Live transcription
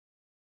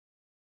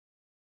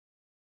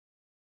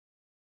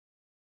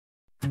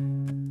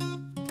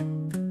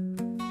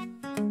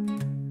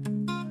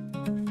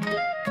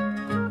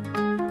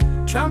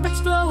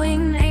Trumpets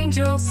blowing,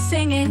 angels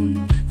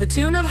singing, the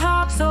tune of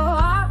harps so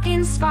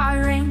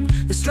awe-inspiring.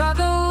 The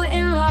struggle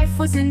in life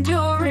was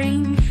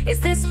enduring. Is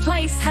this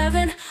place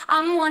heaven?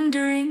 I'm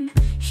wondering.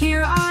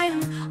 Here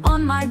I'm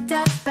on my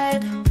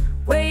deathbed,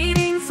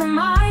 waiting for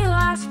my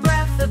last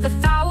breath of the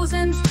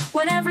thousands.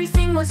 When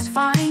everything was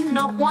fine,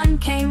 not one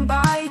came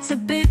by to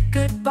bid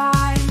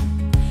goodbye.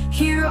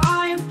 Here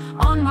I'm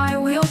on my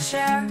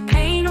wheelchair,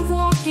 pain of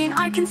walking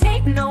I can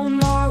take no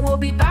more. We'll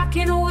be back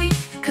in a week,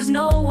 cause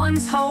no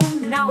one's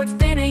home. Now it's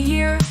been a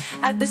year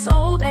at this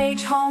old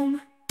age home.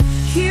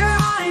 Here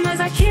I'm as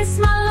I kiss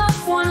my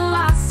loved one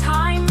last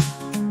time,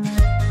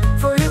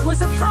 for it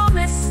was a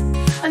promise,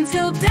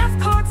 until death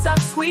parts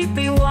us we'd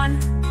be one.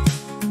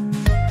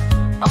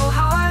 Oh,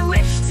 how I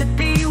wish to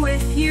be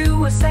with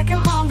you a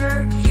second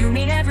longer. You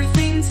mean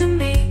everything to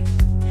me.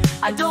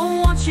 I don't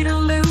want you to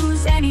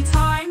lose any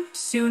time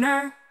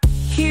sooner.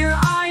 Here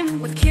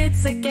I'm with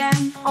kids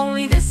again,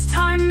 only this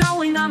time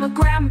knowing I'm a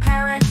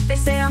grandparent. They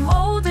say I'm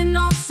old and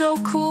not so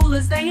cool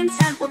as they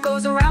intend. What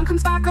goes around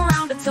comes back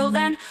around, until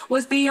then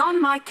was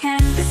beyond my ken.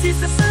 This is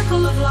the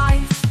circle of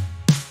life.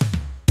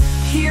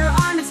 Here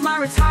I'm, it's my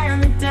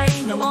retirement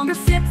day, no longer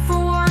fit for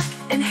work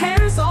and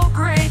hair's all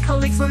gray.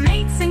 Colleagues were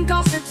mates and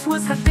gossips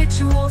was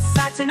habitual.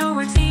 Sad to know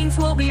routines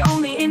will be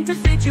only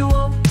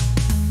individual.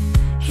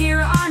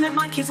 Here I'm at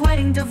my kid's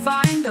wedding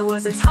divine. There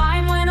was a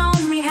time when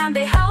only hand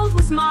they held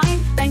was mine.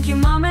 Thank you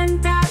mom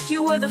and dad,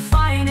 you were the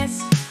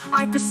finest.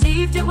 I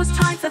perceived it was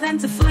time for them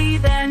to flee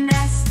their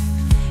nest.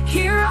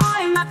 Here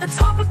I'm at the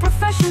top of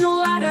professional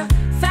ladder.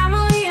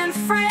 Family and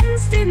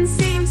friends didn't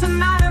seem to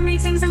matter.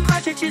 Meetings and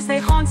prejudices, they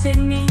haunted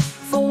me.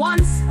 For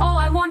once, all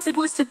I wanted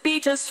was to be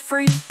just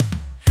free.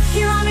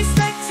 Here I'm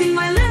expecting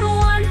my little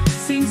one.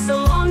 Seems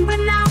so long, but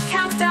now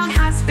countdown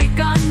has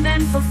begun.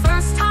 Then for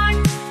first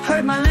time,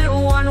 heard my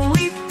little one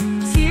weep.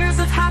 Tears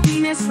of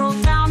happiness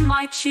rolled down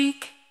my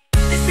cheek.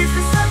 This is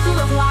the circle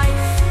of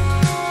life.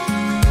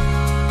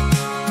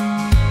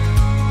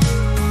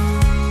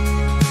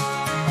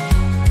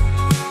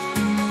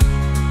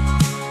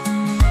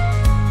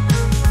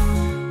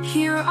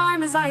 Here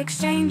I'm as I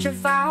exchange a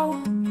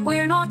vow.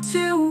 We're not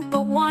two,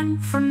 but one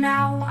from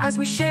now. As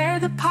we share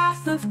the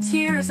path of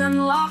tears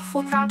and laugh,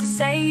 we're proud to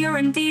say you're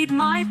indeed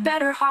my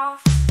better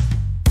half.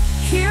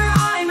 Here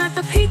I'm at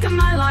the peak of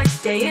my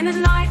life, day in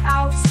and night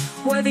out.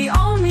 We're the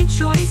only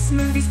choice,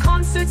 movies,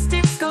 concerts,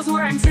 discos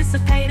were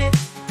anticipated.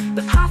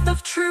 The path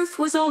of truth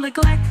was all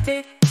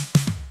neglected.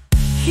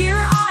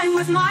 Here I'm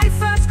with my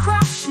first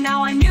crush.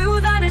 Now I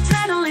knew that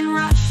adrenaline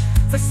rush.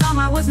 For some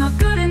I was not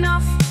good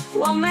enough,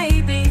 well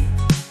maybe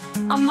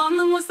among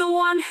them was the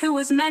one who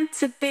was meant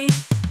to be.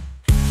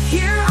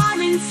 Here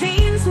I'm in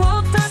teens,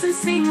 world doesn't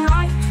seem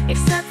right,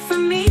 except for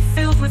me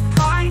filled with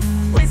pride.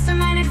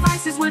 Wisdom and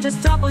advices were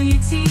just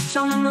WT.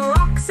 On the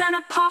rocks and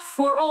a puff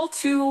were all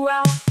too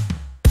well.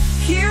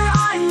 Here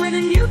I'm with a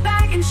new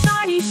bag and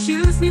shiny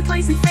shoes. New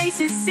place and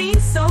faces seem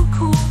so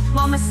cool.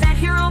 Mama said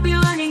here I'll be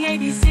learning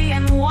ABC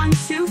and 1,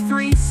 2,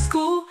 3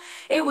 school.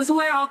 It was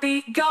where I'll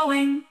be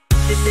going.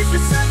 This is the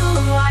circle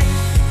of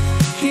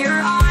life.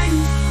 Here I'm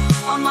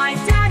on my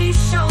daddy's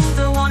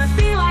shoulder, wanna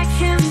be like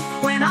him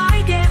when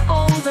I get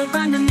older.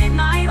 Burn the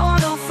midnight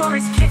oil for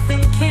his kith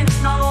and kin.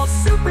 Not all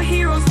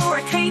superheroes wore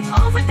a cape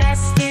over their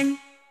skin.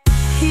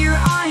 Here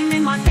I'm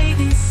in my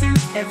bathing suit.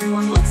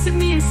 Everyone looks at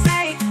me and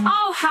say,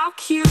 oh how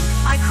cute.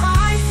 I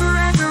cry for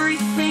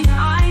everything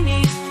I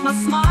need. My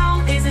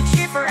smile is a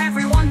cheer for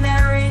everyone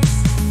there is.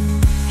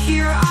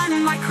 Here I'm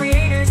in my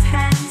creator's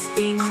hands,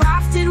 being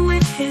crafted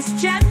with his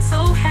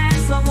gentle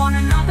hands. Love one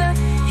another,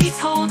 he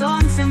told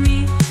on to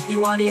me.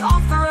 You are the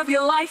author of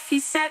your life, he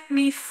set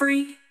me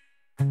free.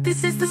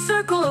 This is the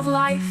circle of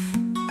life.